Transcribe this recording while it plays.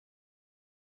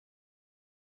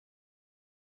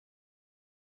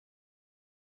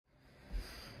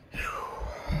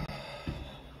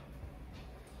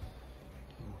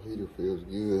Still feels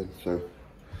good. So,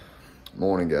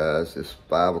 morning guys, it's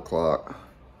 5 o'clock.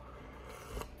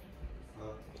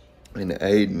 And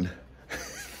Aiden,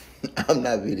 I'm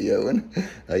not videoing.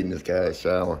 Aiden just got a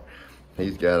shower.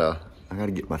 He's got I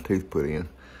gotta get my tooth put in.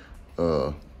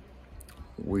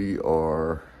 We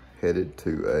are headed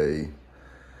to a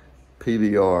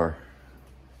Pbr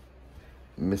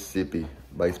Mississippi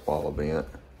baseball event.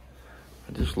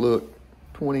 I just looked,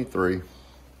 23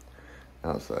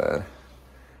 outside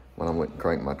when I went and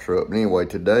cranked my truck. But anyway,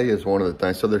 today is one of the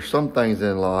things. So there's some things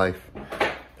in life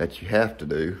that you have to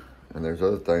do, and there's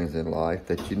other things in life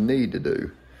that you need to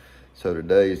do. So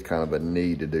today is kind of a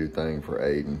need to do thing for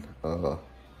Aiden.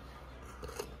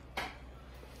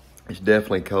 It's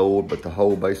definitely cold, but the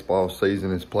whole baseball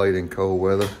season is played in cold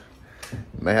weather.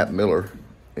 Matt Miller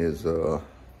is,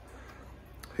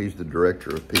 he's the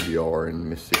director of Pbr in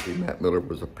Mississippi. Matt Miller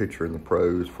was a pitcher in the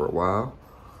pros for a while.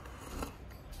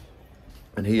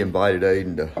 And he invited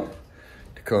Aiden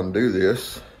to come do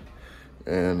this.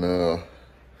 And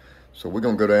so we're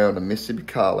gonna go down to Mississippi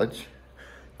College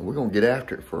and we're gonna get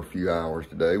after it for a few hours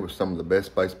today with some of the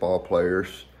best baseball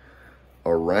players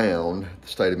around the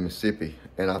state of Mississippi.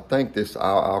 And I think this,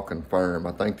 I'll confirm,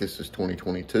 I think this is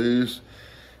 2022's,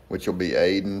 which will be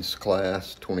Aiden's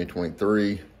class,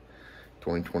 2023,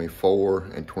 2024,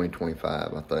 and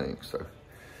 2025, I think. So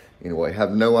anyway,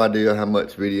 have no idea how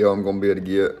much video I'm gonna be able to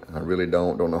get. I really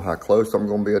don't know how close I'm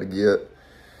gonna be able to get.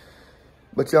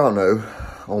 But y'all know,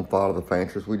 on Follow the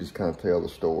Fanchers, we just kind of tell the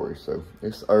story. So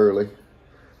it's early.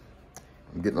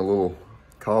 I'm getting a little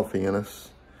coffee in us.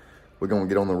 We're gonna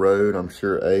get on the road. I'm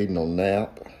sure Aiden will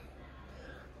nap.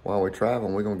 While we're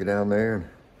traveling, we're gonna get down there and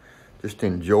just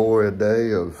enjoy a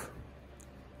day of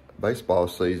baseball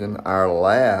season. Our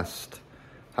last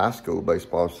high school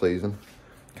baseball season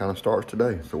kind of starts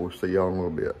today. So we'll see y'all in a little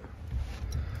bit.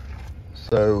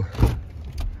 So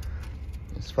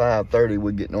it's 5:30,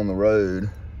 we're getting on the road.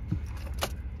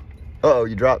 Uh-oh,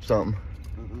 you dropped something.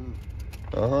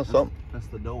 Something. That's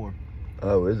the door.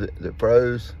 Oh, is it? Is it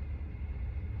froze?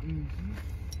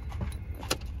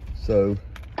 So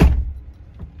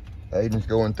Aiden's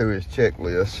going through his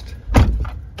checklist.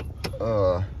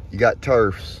 You got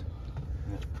turfs.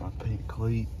 My pink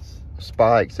cleats.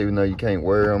 Spikes, even though you can't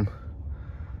wear them.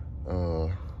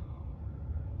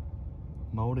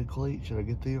 Molded cleats, should I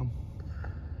get them?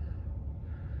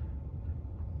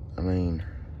 I mean,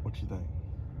 what you think?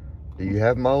 Do you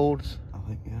have molds? I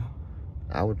think, yeah.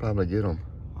 I would probably get them.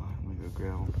 All right, let me go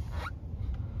grab them.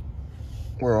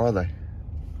 Where are they?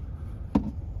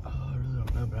 I really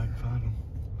don't know, but I can find them.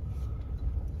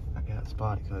 I got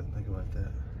spikes, I didn't think about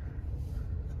that.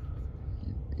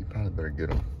 You probably better get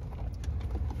them.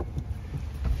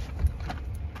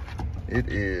 It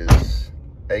is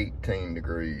 18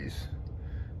 degrees,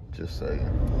 just saying.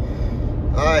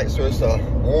 All right, so it's a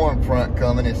warm front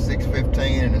coming. It's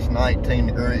 6:15 and it's 19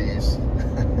 degrees.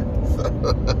 So,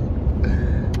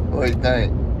 what do you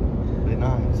think? Be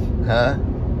nice. Huh?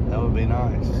 That would be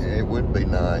nice. It would be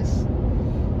nice.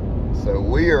 So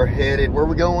we are headed, where are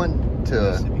we going? To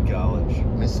Mississippi College.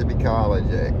 Mississippi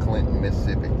College at Clinton,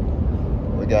 Mississippi.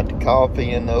 We got the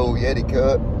coffee in the old Yeti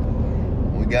cup.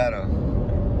 We got a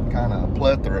kind of a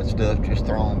plethora of stuff just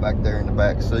thrown back there in the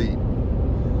back seat.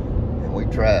 And we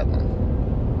traveling.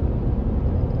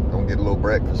 Gonna get a little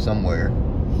breakfast somewhere.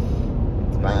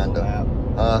 Find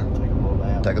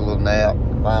take a little nap.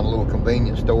 Find a little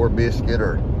convenience store biscuit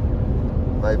or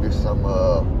maybe some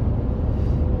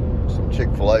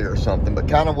Chick-fil-A or something. But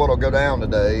kind of what'll go down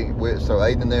today. So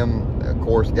Aiden and them, of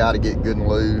course, got to get good and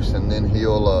loose, and then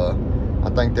he'll. I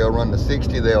think they'll run the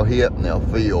 60. They'll hit and they'll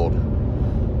field.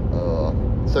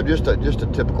 So just a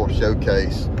typical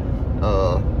showcase.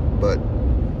 But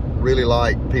really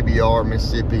like Pbr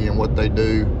Mississippi and what they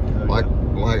do. Like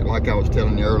I was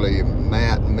telling you earlier,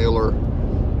 Matt Miller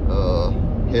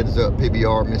heads up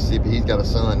Pbr Mississippi. He's got a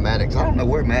son, Maddox. I don't know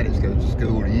where Maddox goes to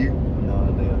school. Do you? No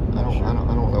idea.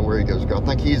 I don't know where he goes to school. I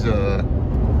think he's a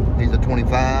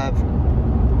 25.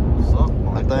 Something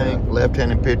like I think that.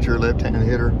 left-handed pitcher, left-handed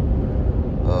hitter.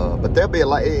 But there'll be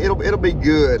it'll be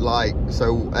good. Like,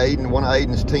 so one of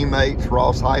Aiden's teammates,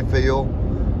 Ross Highfield,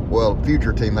 well,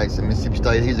 future teammates at Mississippi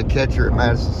State. He's a catcher at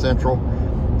Madison Central.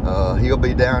 He'll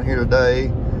be down here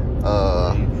today.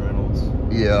 Reynolds.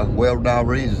 Yeah, well,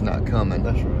 Reeves is not coming.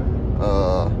 That's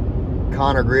right.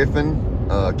 Connor Griffin,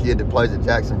 a kid that plays at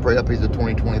Jackson Prep, he's a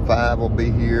 2025, will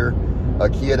be here. A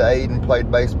kid Aiden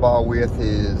played baseball with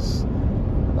is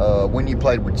when you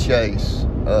played with Chase,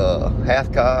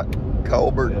 Hathcock,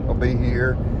 Colbert will be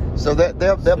here. So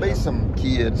there'll be some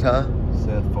kids, huh?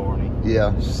 Seth Forney.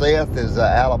 Yeah, Seth is an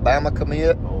Alabama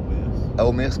commit. Ole Miss.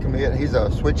 Ole Miss commit. He's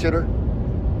a switch hitter.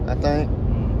 I think.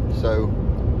 So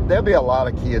there'll be a lot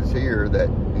of kids here that,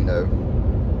 you know,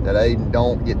 that Aiden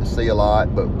don't get to see a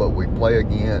lot, but we play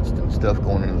against and stuff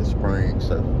going into the spring.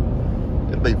 So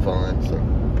it'll be fun. So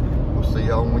we'll see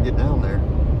y'all when we get down there.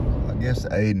 I guess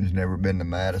Aiden's never been to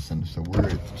Madison, so we're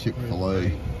at the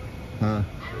Chick-fil-A. Huh?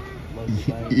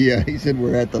 Yeah, he said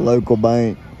we're at the local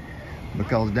bank.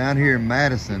 Because down here in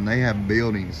Madison, they have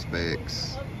building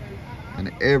specs. And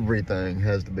everything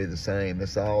has to be the same.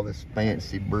 It's all this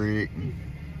fancy brick.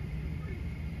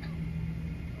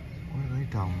 What are they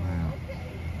talking about?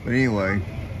 But anyway,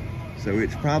 so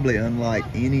it's probably unlike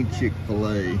any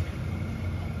Chick-fil-A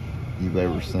you've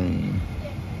ever seen.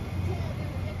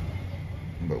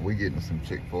 But we getting some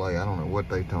Chick-fil-A. I don't know what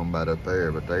they talking about up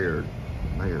there, but they are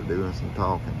doing some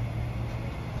talking.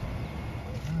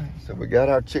 All right, so we got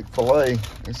our Chick-fil-A.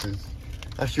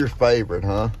 That's your favorite,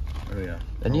 huh? Oh yeah.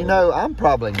 And you know, I'm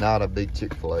probably not a big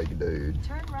Chick-fil-A dude.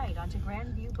 Turn right onto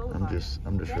Grandview Boulevard.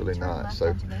 I'm just really not.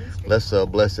 So let's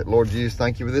bless it. Lord Jesus,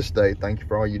 thank you for this day. Thank you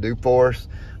for all you do for us.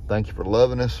 Thank you for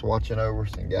loving us, watching over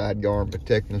us, and guarding,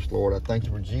 protecting us, Lord. I thank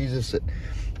you for Jesus that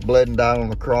bled and died on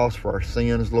the cross for our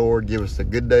sins, Lord. Give us a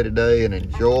good day today, an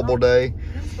enjoyable day.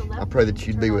 I pray that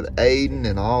you'd be with Aiden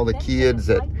and all the kids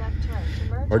that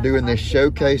are doing this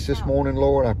showcase this morning,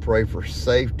 Lord. I pray for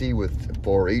safety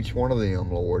for each one of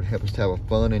them, Lord. Help us to have a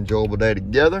fun, enjoyable day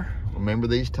together. Remember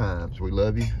these times. We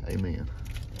love you. Amen.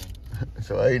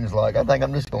 So Aiden's like, I think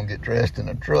I'm just going to get dressed in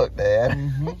a truck, Dad.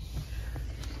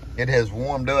 It has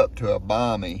warmed up to a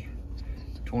balmy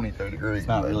 22 degrees. It's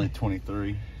not really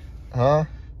 23. Huh?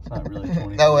 It's not really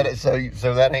 23. No,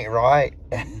 so that ain't right.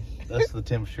 That's the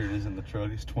temperature it is in the truck.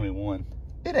 It's 21.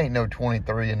 It ain't no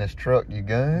 23 in this truck, you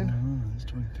gun. It's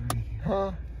 23.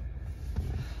 Huh?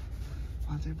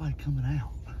 Why's everybody coming out?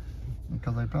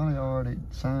 Because they probably already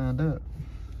signed up.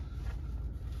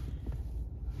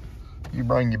 You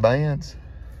bring your bands?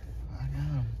 I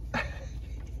got them.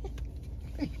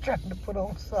 He's trying to put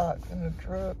on socks in the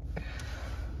truck.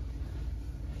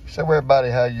 Show everybody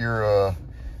how the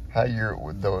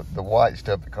white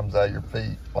stuff that comes out of your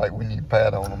feet, like when you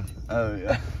pat on them. Oh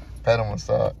yeah. Pat on the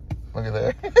sock. Look at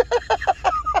that.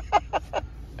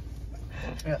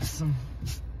 Got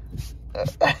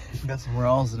some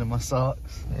rosin in my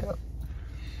socks. Yep.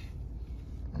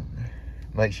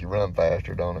 Makes you run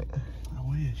faster, don't it? I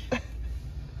wish.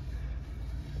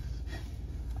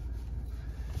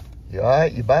 You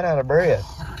alright? You bite out of breath.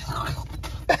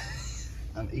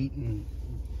 I'm eating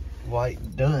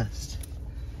white dust.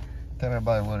 Tell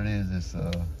everybody what it is. It's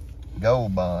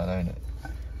Gold Bond, ain't it?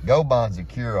 Gold Bond's a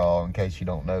cure-all, in case you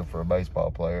don't know, for a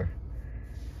baseball player.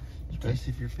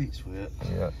 Especially if your feet sweat.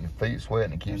 Yeah, your feet sweat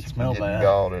and it keeps you from getting bad.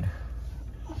 scalded.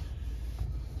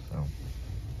 So,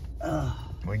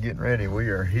 we're getting ready. We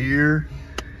are here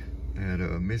at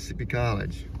Mississippi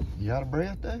College. You out of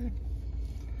breath, Dave?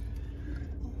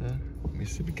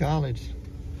 Mississippi College.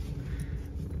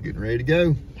 Getting ready to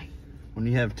go. When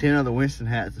you have 10 other Winston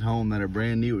hats at home that are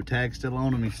brand new with tags still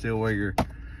on them, you still wear your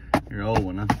old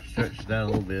one. I stretched it out a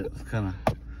little bit. It's kind of...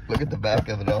 Look at the back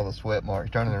of it, all the sweat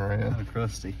marks. Turn it around. Kind of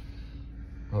crusty.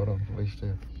 Hold on, at least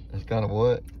there. It's kind of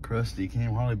what? Crusty. You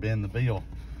can't hardly bend the bill.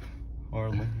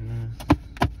 Hardly.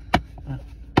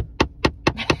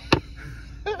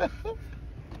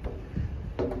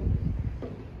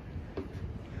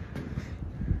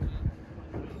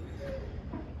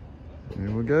 Here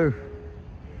we go.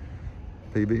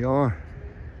 PBR.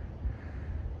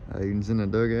 Aiden's in the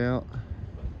dugout.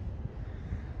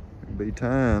 It'll be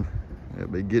time. They'll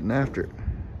be getting after it.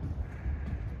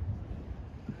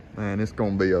 Man, it's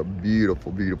gonna be a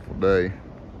beautiful, beautiful day.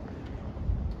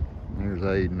 There's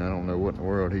Aiden. I don't know what in the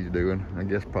world he's doing. I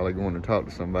guess probably going to talk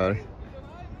to somebody.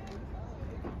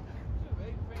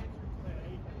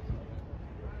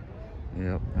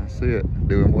 Yep, that's it.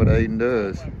 Doing what Aiden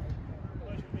does.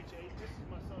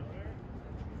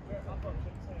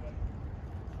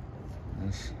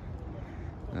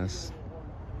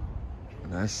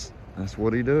 That's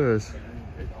what he does.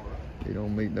 He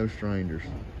don't meet no strangers.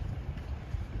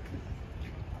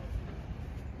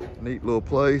 Neat little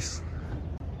place.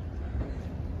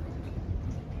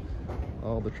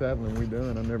 All the traveling we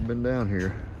done, I've never been down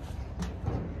here.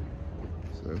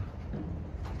 So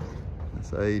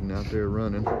that's Aiden out there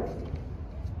running.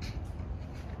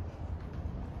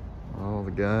 All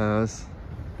the guys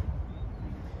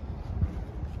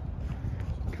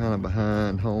kind of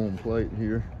behind home plate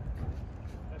here.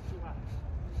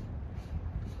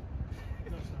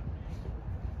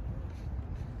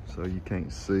 So you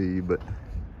can't see, but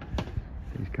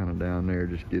he's kind of down there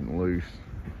just getting loose.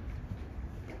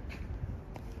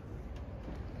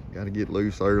 Got to get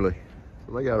loose early.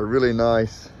 So they got a really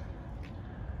nice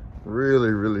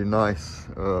really nice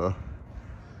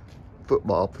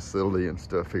football facility and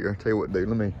stuff here. Tell you what, dude,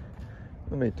 let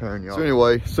me turn you off. So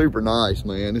anyway, super nice,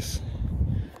 man. It's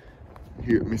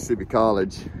here at Mississippi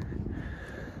College.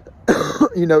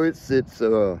 You know, it's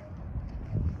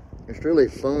really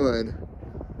fun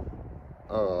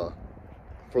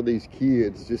for these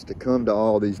kids just to come to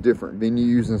all these different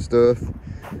venues and stuff.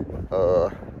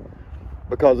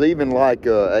 Because even like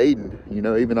Aiden, you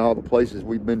know, even all the places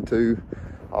we've been to,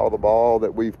 all the ball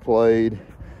that we've played,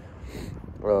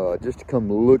 just to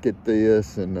come look at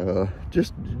this and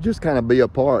just kind of be a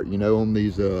part, you know, on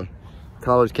these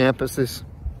college campuses.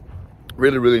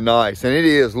 Really nice. And it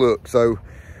is, look, so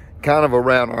kind of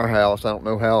around our house, I don't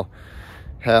know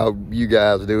how you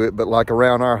guys do it, but like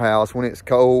around our house, when it's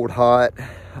cold, hot,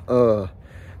 the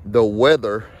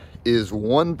weather is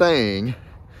one thing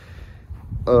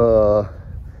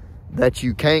that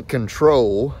you can't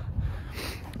control.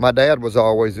 My dad was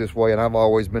always this way, and I've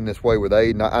always been this way with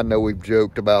Aiden. I know we've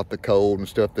joked about the cold and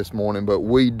stuff this morning, but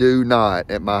we do not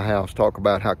at my house talk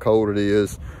about how cold it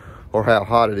is or how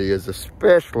hot it is,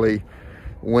 especially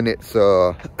when it's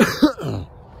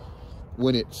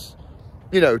when it's,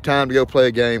 you know, time to go play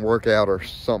a game, workout, or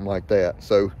something like that.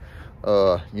 So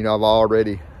you know, I've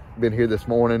already been here this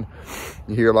morning.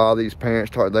 You hear a lot of these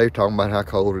parents they're talking about how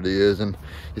cold it is, and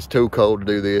it's too cold to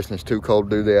do this and it's too cold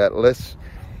to do that.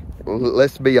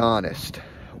 Let's be honest.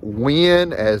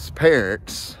 When, as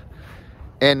parents,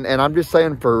 and I'm just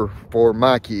saying for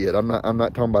my kid, I'm not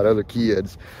talking about other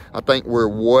kids, I think we're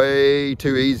way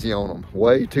too easy on them,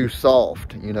 way too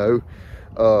soft, you know.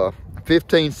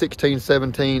 15, 16,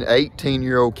 17,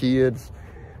 18-year-old kids,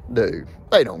 dude,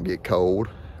 they don't get cold.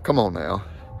 Come on now.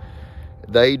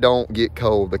 They don't get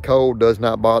cold. The cold does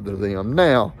not bother them.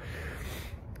 Now,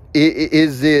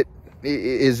 is it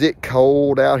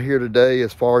cold out here today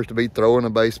as far as to be throwing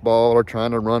a baseball or trying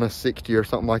to run a 60 or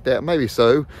something like that? Maybe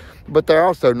so. But they're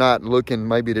also not looking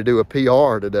maybe to do a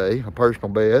PR today, a personal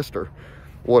best or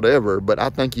whatever. But I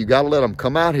think you got to let them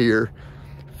come out here,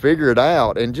 figure it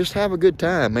out, and just have a good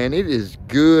time, man. It is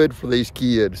good for these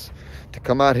kids to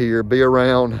come out here, be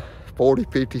around 40,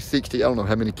 50, 60, I don't know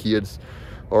how many kids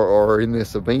are in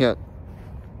this event,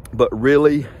 but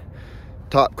really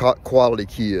top quality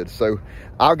kids. So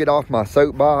I'll get off my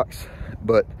soapbox,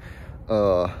 but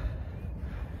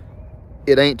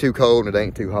it ain't too cold and it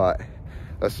ain't too hot,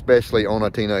 especially on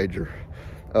a teenager.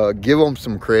 Give them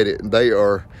some credit. They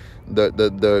are,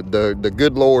 the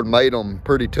good Lord made them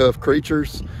pretty tough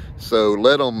creatures, so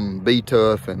let them be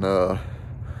tough and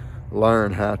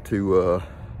learn how to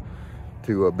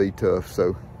be tough.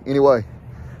 So anyway,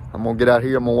 I'm gonna get out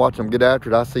here. I'm gonna watch them get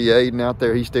after it. I see Aiden out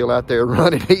there. He's still out there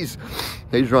running. He's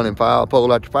running foul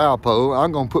pole after foul pole.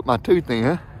 I'm gonna put my tooth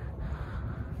in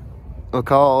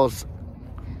because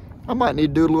I might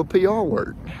need to do a little PR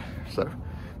work. So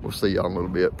we'll see y'all in a little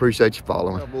bit. Appreciate you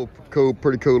following.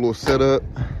 Pretty cool little setup.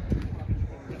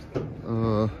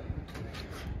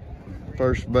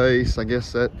 First base, I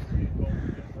guess that you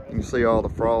can see all the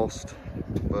frost,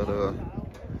 but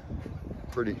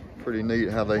pretty neat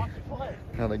how they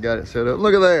got it set up.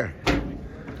 Look at there.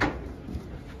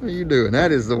 What are you doing?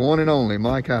 That is the one and only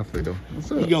Mike Highfield.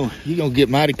 What's up? You gonna get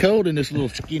mighty cold in this little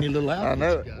skinny little outfit. I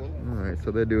know it. All right,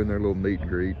 so they're doing their little meet and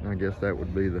greet. I guess that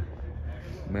would be the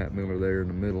Matt Miller there in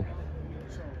the middle.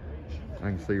 I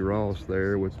can see Ross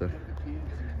there with the,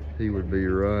 he would be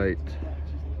right,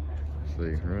 let's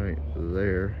see, right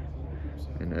there.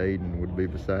 And Aiden would be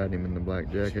beside him in the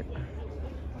black jacket.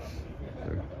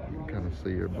 So you can kind of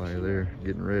see everybody there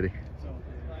getting ready.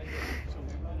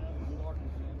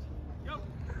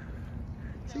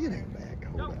 See, it ain't bad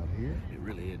cold out here. It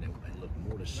really isn't. Look, the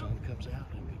more the sun comes out,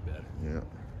 it'll be better. Yeah.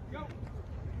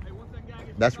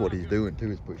 That's what he's doing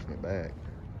too, is pushing it back.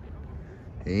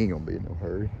 He ain't gonna be in no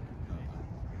hurry.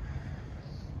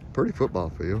 Pretty football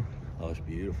field. Oh, it's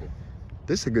beautiful.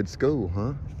 This is a good school,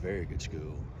 huh? It's a very good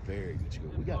school. Very good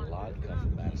school. We got a lot that come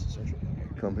from Madison Central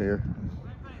come here.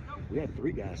 We had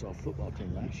 3 guys off the football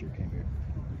team last year came here.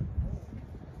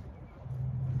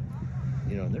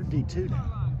 You know, and they're D2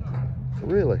 now.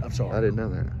 Really? I'm sorry. I didn't know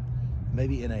that.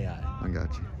 Maybe NAI. I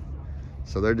got you.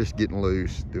 So they're just getting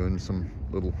loose, doing some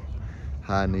little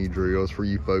high knee drills for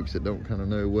you folks that don't kind of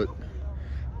know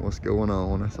what's going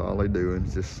on. That's all they're doing,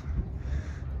 is just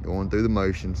going through the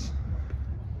motions,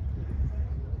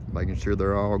 making sure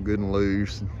they're all good and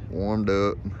loose, warmed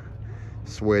up,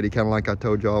 sweaty, kind of like I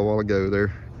told y'all a while ago.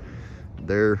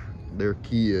 They're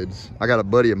kids. I got a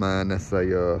buddy of mine that's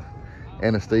a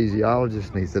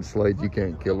anesthesiologist, and he said, Slade, you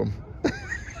can't kill them.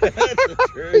 That's the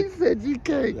truth. He said you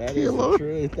can't kill them. That is the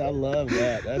truth. I love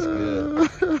that. That's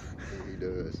good. He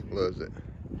does. Loves it.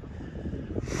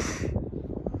 So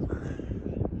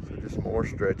just more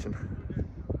stretching.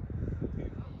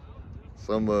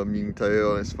 Some of them you can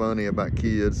tell, it's funny about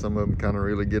kids, some of them kind of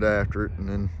really get after it, and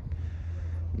then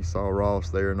you saw Ross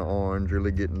there in the orange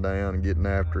really getting down and getting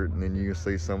after it, and then you can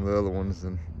see some of the other ones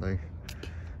and they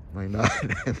may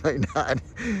not.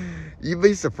 You'd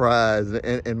be surprised,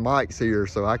 and Mike's here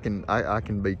so I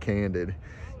can be candid.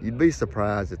 You'd be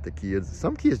surprised at the kids.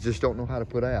 Some kids just don't know how to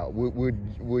put out.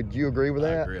 Would you agree with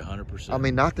that? I agree 100%. I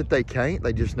mean, not that they can't,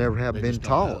 they just never have been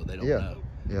taught. They don't know.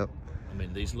 Yep. I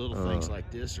mean, these little things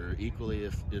like this are equally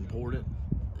important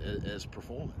as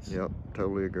performance. Yep,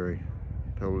 totally agree.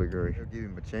 Totally agree. He'll give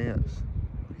him a chance.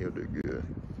 He'll do good.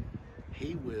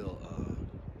 He will.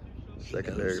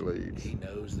 Secondary leads. He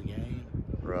knows the game.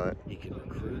 Right. He can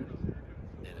recruit,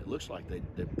 and it looks like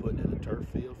they're putting in a turf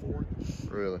field for him.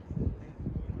 Really.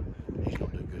 He's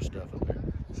gonna do good stuff up there.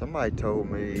 Somebody told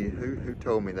me, who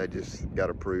told me they just got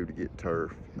approved to get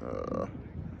turf?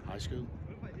 High school?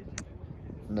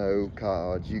 No,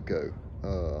 college, JUCO,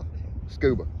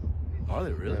 scuba. Are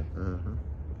they really? Yeah.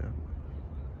 Yeah.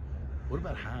 What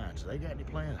about Hines? They got any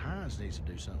plans? Hines needs to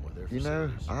do something with their You know,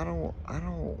 facilities.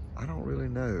 I don't really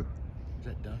know. Is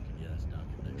that Duncan? Yeah, that's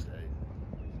Duncan next day.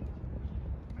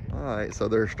 All right, so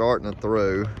they're starting to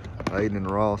throw. Aiden and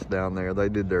Ross down there, they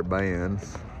did their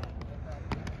bands.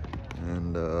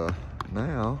 And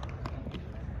now,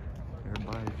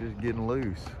 everybody's just getting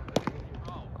loose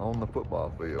on the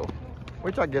football field,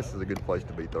 which I guess is a good place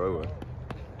to be throwing,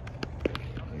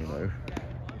 you know.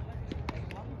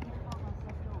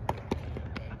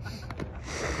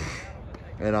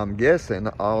 And I'm guessing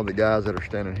all the guys that are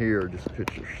standing here are just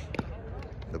pitchers.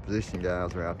 The position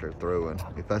guys are out there throwing.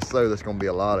 If that's so, that's going to be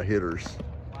a lot of hitters.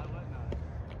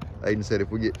 Aiden said if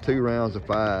we get 2 rounds of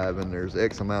 5 and there's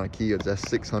X amount of kids, that's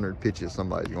 600 pitches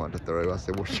somebody's going to throw. I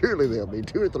said, well, surely there'll be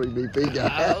 2 or 3 BP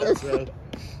guys. I hope so.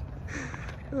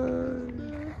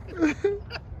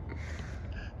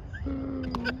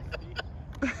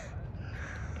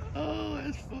 Oh,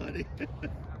 that's funny.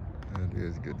 That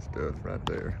is good stuff right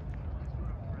there.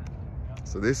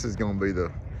 So this is going to be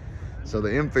so the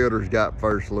infielders got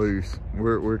first loose.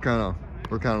 We're kind of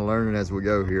learning as we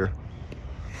go here.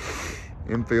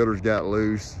 Infielders got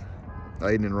loose.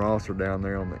 Aiden and Ross are down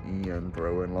there on the end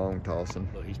throwing, long tossing.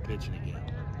 Look, he's pitching again.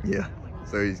 Yeah.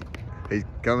 So he's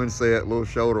coming set, little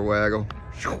shoulder waggle.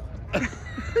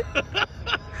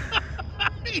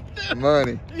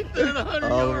 Money. He threw it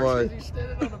 100 all the yards. way. He's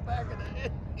standing on the back of the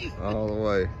head. All the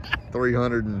way.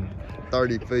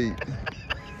 330 feet.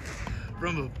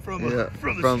 From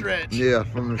the stretch. Yeah,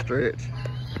 from the stretch.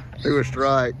 Through a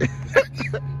strike.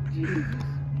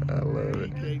 I love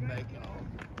it. He can't make it all.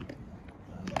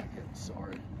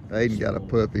 Sorry. Aiden got a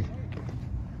puppy.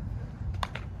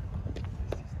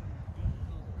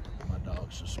 My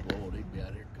dog's so spoiled, he'd be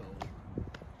out here cold.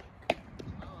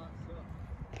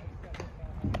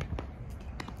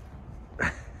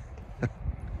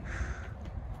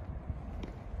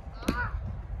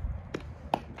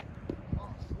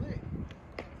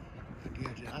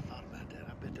 I thought about that. I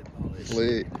bet that ball is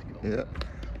Slick. Yeah.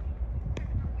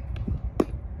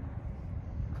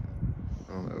 I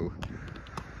don't know.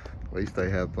 At least they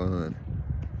have fun.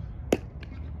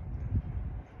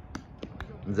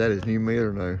 Is that his new mitt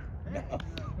or no?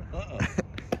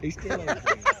 He's still over there. I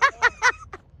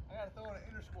gotta throw in an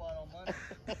inner squat on Monday.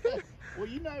 Well,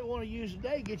 you might want to use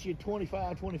today, get you a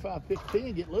 25, 15,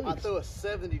 and get loose. I threw a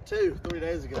 72 3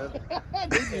 days ago.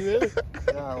 Did you really?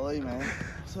 Golly, man.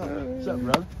 What's up,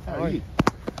 brother? How are you?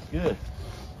 Good.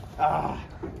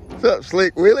 What's up,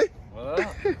 Slick Willie? What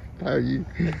up? How are you?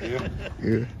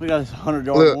 Good. We got this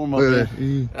 100-yard warm up Look.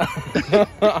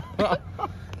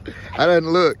 I done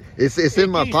look. It's in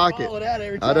my He's pocket. falling out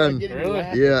every time I done. get him Really?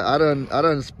 laughing. Yeah, I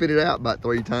done spit it out about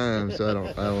 3 times, so I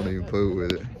don't even fool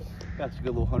with it. Got you a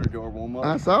good little 100-yard warm up.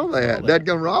 I saw that. That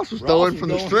gun Ross was Ross throwing was from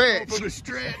the going stretch. From the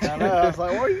stretch. I know. I was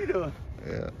like, what are you doing?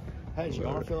 Yeah. Hey, does your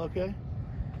arm feel okay?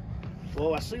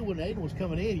 Well, I see when Aiden was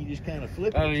coming in, you just kind of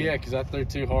flipped Oh it. yeah, because I threw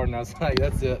too hard and I was like,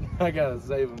 that's it. I gotta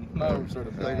save him. My arm's sort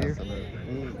of Right here.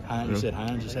 Hines, you said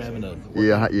Hines is having a...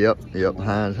 Yeah. Yep.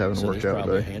 Hines having So a there's workout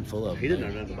probably a today. handful of them. He didn't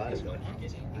know nothing about it.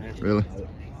 Really?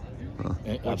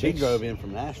 He drove in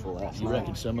from Nashville last You night.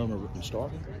 reckon some of them are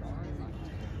starting?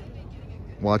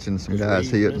 Watching some guys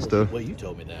hit and stuff. Well, you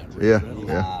told me that. Yeah.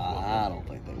 Nah, I don't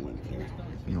think they went there.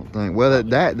 You don't think? Well,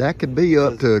 that could be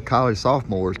up to college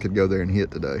sophomores could go there and hit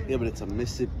today. Yeah, but it's a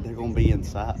Mississippi. They're going to be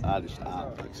inside. I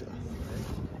don't think so.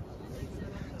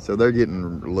 So they're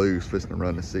getting loose, fixing to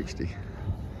run to 60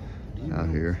 out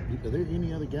here. Are there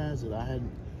any other guys that I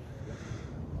hadn't...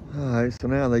 All right, so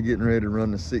now they're getting ready to run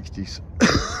the 60s.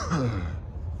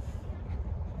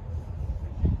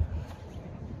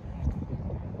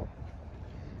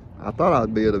 I thought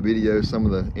I'd be able to video some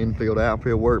of the infield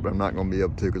outfield work, but I'm not gonna be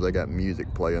able to because I got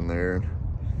music playing there. And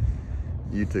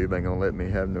YouTube ain't gonna let me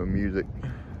have no music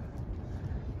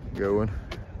going.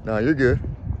 No, you're good.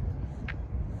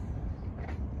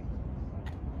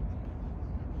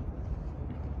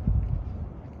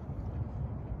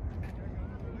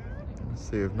 Let's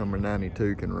see if number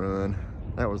 92 can run.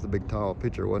 That was the big tall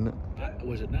pitcher, wasn't it?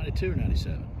 Was it 92 or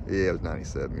 97? Yeah, it was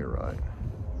 97, you're right.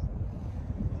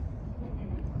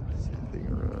 Let's see if he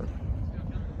can run.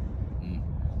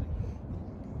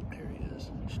 There he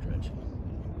is, stretching.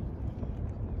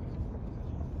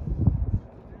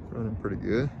 Running pretty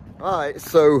good. All right,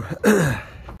 so I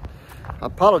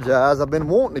apologize. I've been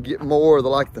wanting to get more of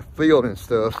the field and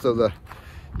stuff. So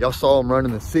y'all saw them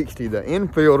running the 60. The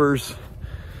infielders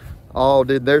all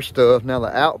did their stuff. Now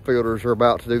the outfielders are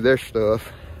about to do their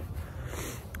stuff.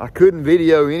 I couldn't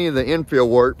video any of the infield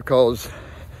work because,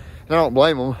 and I don't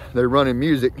blame them, they're running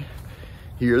music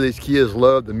here. These kids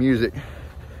love the music.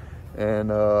 And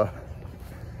so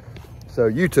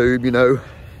YouTube, you know,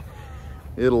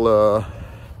 it'll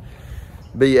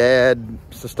be ad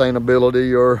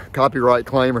sustainability or copyright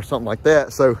claim or something like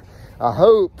that. So I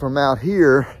hope from out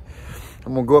here,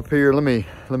 I'm gonna go up here. Let me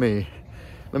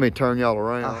turn y'all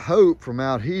around. I hope from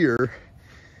out here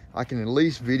I can at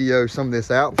least video some of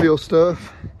this outfield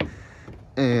stuff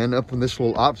and up on this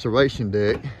little observation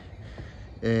deck,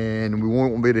 and we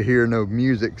won't be able to hear no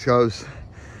music because,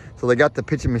 so they got the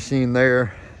pitching machine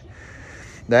there.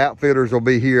 The outfielders will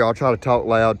be here. I'll try to talk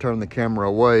loud, turn the camera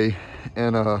away,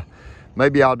 and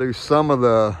maybe I'll do get some of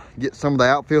the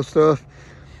outfield stuff,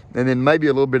 and then maybe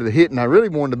a little bit of the hitting. I really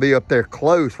wanted to be up there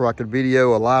close where I could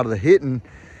video a lot of the hitting,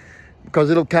 because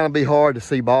it'll kind of be hard to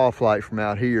see ball flight from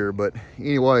out here. But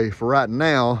anyway, for right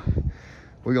now,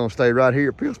 we're gonna stay right here.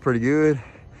 It feels pretty good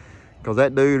because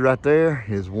that dude right there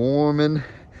is warming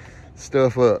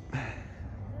stuff up.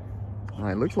 All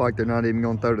right, looks like they're not even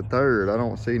gonna throw to third. I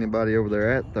don't see anybody over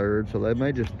there at third, so they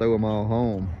may just throw them all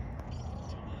home.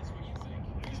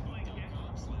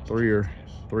 Three or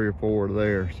four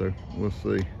there, so we'll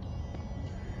see.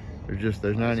 There's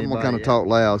not anybody. Someone kind of talk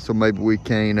loud, so maybe we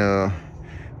can't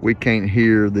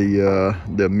hear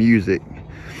the music.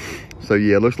 So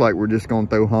yeah, it looks like we're just gonna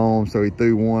throw home. So he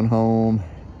threw one home.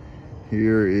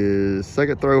 Here is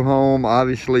second throw home.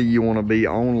 Obviously you want to be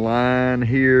online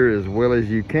here as well as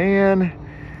you can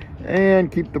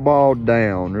and keep the ball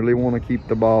down. Really want to keep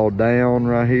the ball down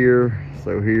right here.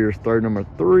 So here's throw number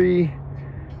 3.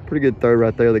 Pretty good throw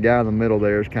right there. The guy in the middle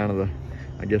there is kind of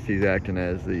I guess he's acting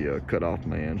as the cutoff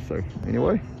man. So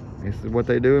anyway, this is what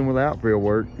they're doing with outfield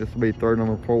work. This will be throw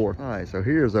number 4. All right, so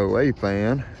here's OA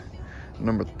fan,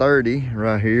 number 30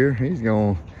 right here. He's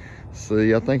gonna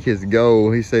see, I think his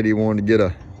goal, he said he wanted to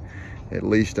get at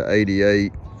least an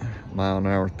 88 mile an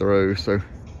hour throw. So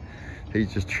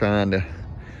he's just trying to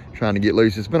get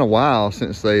loose. It's been a while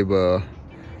since they've thrown,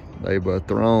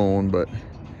 but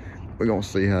we're gonna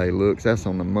see how he looks. That's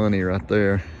on the money right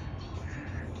there.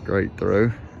 Great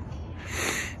throw.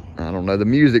 I don't know. The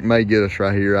music may get us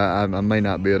right here. I may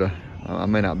not be able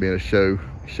to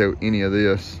show any of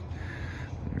this.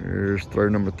 There's throw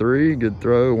number 3. Good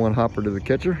throw. One hopper to the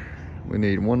catcher. We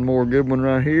need one more good one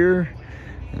right here,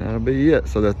 and that'll be it.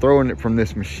 So they're throwing it from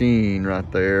this machine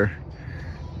right there.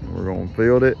 We're gonna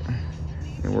field it,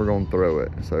 and we're gonna throw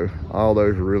it. So all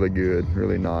those are really good,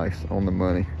 really nice, on the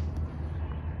money.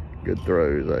 Good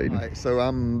throws, Aiden. All right, so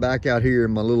I'm back out here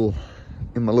in my little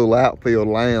outfield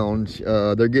lounge.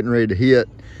 They're getting ready to hit.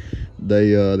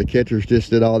 The catchers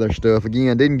just did all their stuff.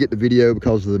 Again, didn't get the video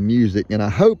because of the music, and I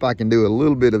hope I can do a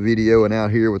little bit of video and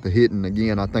out here with the hitting.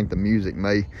 Again, I think the music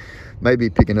may be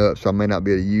picking up, so I may not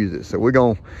be able to use it. So we're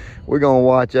gonna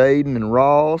watch Aiden and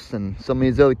Ross and some of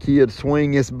these other kids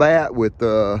swing this bat with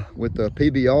the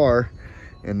PBR,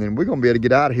 and then we're gonna be able to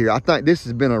get out of here. I think this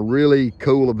has been a really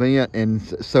cool event, and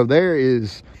so there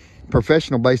is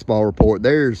professional baseball report.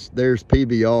 There's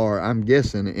PBR, I'm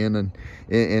guessing in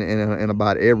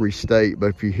about every state, but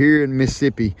if you're here in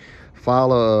Mississippi,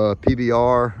 follow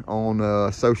PBR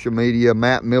on social media.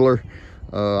 Matt Miller,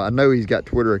 I know he's got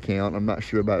Twitter account. I'm not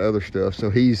sure about other stuff. So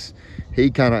he's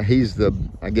the,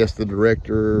 I guess, the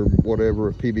director, whatever,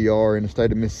 of PBR in the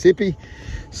state of Mississippi.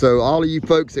 So all of you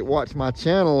folks that watch my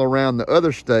channel around the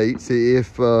other states,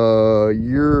 if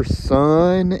your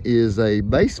son is a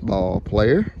baseball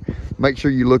player, make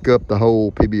sure you look up the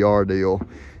whole PBR deal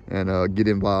and get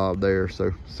involved there.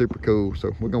 So super cool.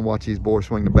 So we're gonna watch these boys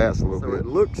swing the bats a little bit.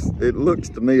 It looks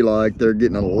to me like they're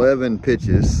getting 11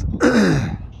 pitches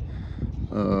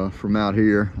from out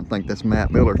here. I think that's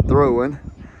Matt Miller throwing.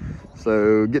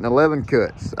 So getting 11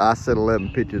 cuts. I said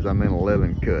 11 pitches, I meant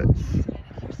 11 cuts.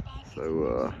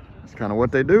 So that's kind of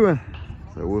what they're doing.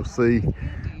 So we'll see.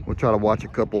 We'll try to watch a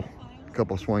couple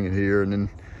swinging here, and then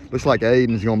looks like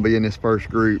Aiden's gonna be in this first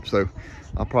group. So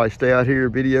I'll probably stay out here,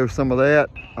 video some of that.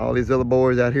 All these other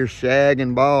boys out here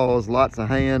shagging balls, lots of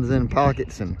hands in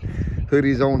pockets and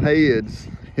hoodies on heads.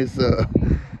 It's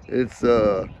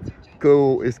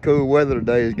cool. It's cool weather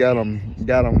today. It's got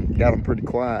them pretty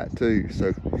quiet too.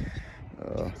 So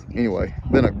anyway,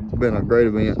 been a great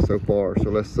event so far. So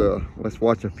let's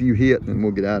watch a few hit and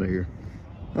we'll get out of here.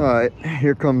 All right,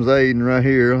 here comes Aiden right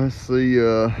here. Let's see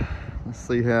how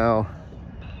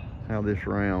this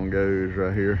round goes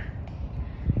right here.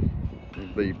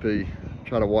 BP.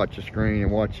 Try to watch the screen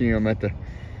and watch him at the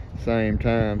same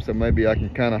time. So maybe I can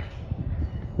kind of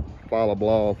follow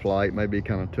ball flight. Maybe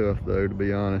kind of tough though, to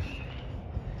be honest.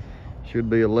 Should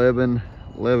be 11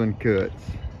 cuts.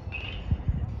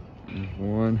 There's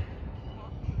 1,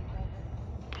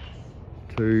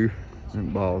 2,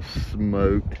 that ball's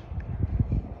smoked.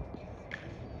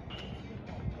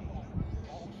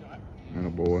 And a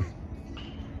boy.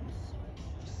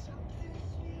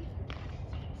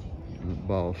 That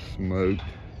ball smoked.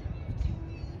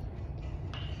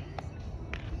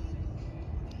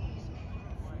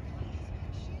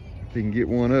 If he can get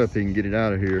one up, he can get it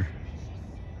out of here.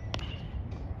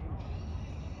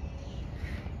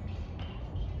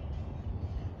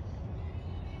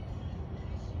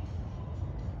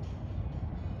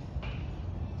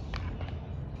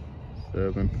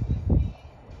 Seven.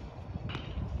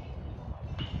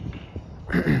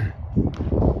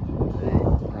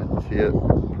 That's it.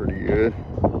 Pretty good.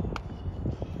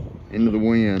 Into the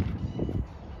wind.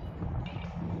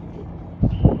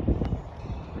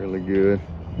 Really good.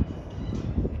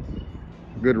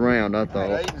 Good round, I thought.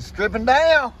 Right, Aiden's stripping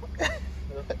down.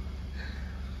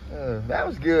 That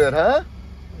was good, huh?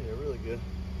 Yeah, really good.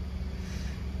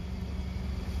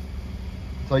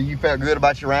 So you felt good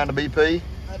about your round of BP?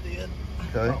 I did.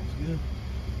 Okay. That was good.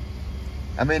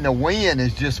 I mean, the wind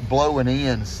is just blowing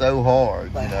in so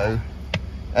hard, you know.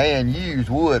 And you use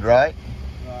wood, right?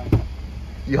 Right.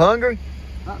 You hungry?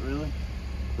 Not really.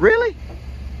 Really?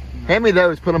 No. Hand me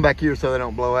those, put them back here so they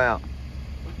don't blow out.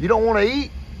 You don't want to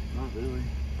eat? Not really.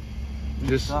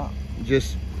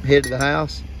 Just head to the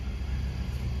house?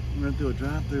 Run through a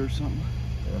drive-thru or something.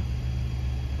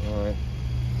 Yeah. All right.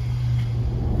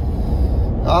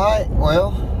 All right,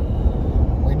 well,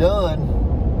 we done.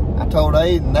 I told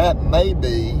Aiden that may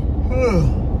be,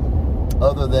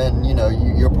 other than, you know,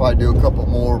 you'll probably do a couple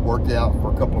more, work out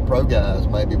for a couple of pro guys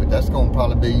maybe, but that's going to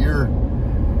probably be your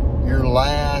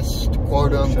last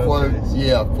quote unquote,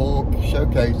 full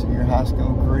showcase of your high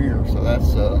school career. So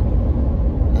that's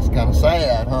kind of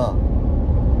sad, huh?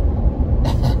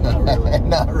 Not really.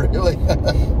 Not really.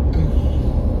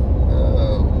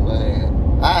 Oh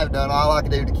man, I have done all I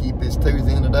can do to keep this tooth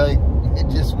in today. It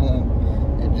just won't.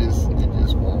 It just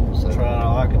won't. So trying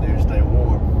all I can do to stay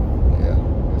warm. Yeah,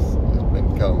 it's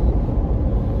been cold,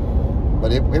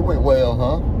 but it went well,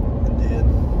 huh? It did.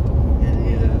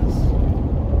 It is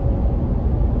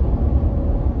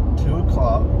 2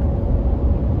 o'clock.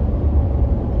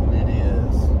 It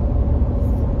is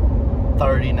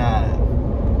 39.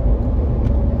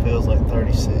 Feels like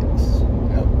 36.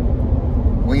 Yep.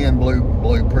 Wind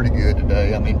blew pretty good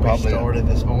today. I mean, probably we started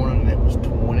this morning and it was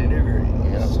 20 degrees.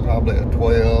 Yeah, it's probably a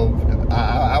 12.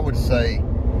 I would say,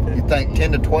 15. You think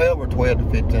 10 to 12 or 12 to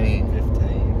 15?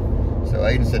 15. So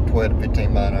Aiden said 12 to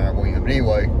 15 mile-an-hour wind. But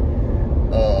anyway,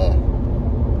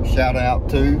 shout out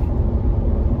to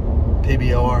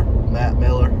Pbr, Matt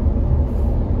Miller,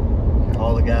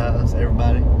 all the guys,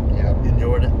 everybody. Yeah,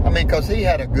 enjoyed it. I mean, cause he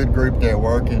had a good group there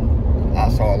working. I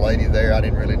saw a lady there. I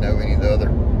didn't really know any of the other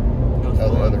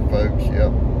folks.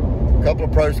 Yeah, a couple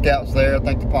of pro scouts there. I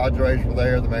think the Padres were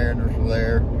there, the Mariners were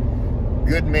there.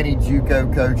 Good many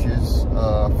JUCO coaches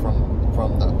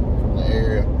from the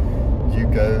area,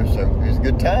 JUCO. So it was a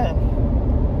good time.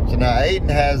 So now Aiden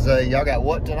has y'all got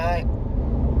what tonight?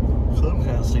 Some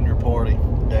kind of senior party,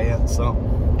 dance,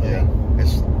 something. Yeah,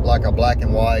 it's like a black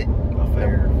and white.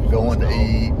 Affair. Going to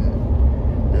eat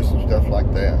and do some stuff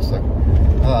like that. So,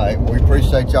 all right, we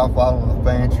appreciate y'all following the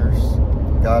Fanchers.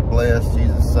 God bless.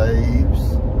 Jesus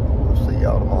saves. We'll see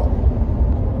y'all tomorrow.